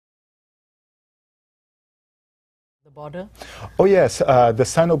The border? Oh yes, the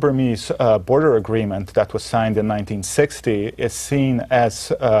Sino-Burmese border agreement that was signed in 1960 is seen as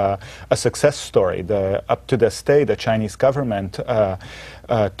a success story. Up to this day, the Chinese government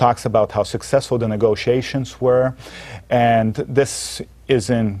talks about how successful the negotiations were, and this is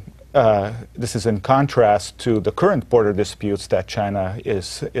in contrast to the current border disputes that China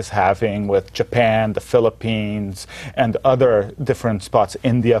is having with Japan, the Philippines, and other different spots,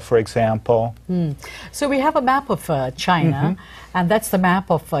 India, for example. So we have a map of China, and that's the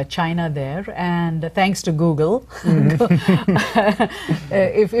map of China there, and thanks to Google.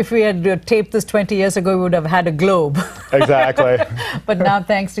 If we had taped this 20 years ago, we would have had a globe. Exactly. But now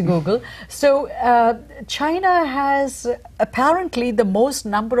thanks to Google. So China has apparently the most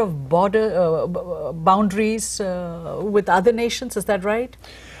number of border boundaries with other nations, is that right?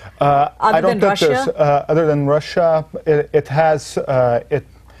 Other than Russia? Other than Russia, it has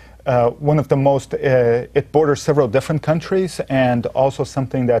one of the most, it borders several different countries, and also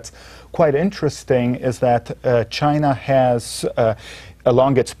something that's quite interesting is that China has,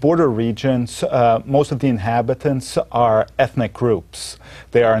 along its border regions, most of the inhabitants are ethnic groups.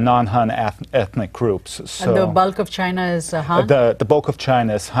 They are non-Han ethnic groups. So and the bulk of China is Han? The bulk of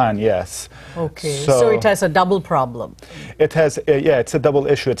China is Han, yes. Okay, so it has a double problem. It has, yeah, it's a double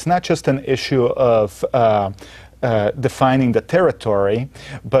issue. It's not just an issue of defining the territory,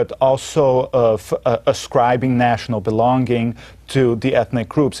 but also of ascribing national belonging to the ethnic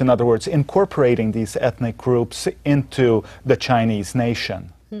groups. In other words, incorporating these ethnic groups into the Chinese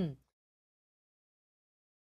nation.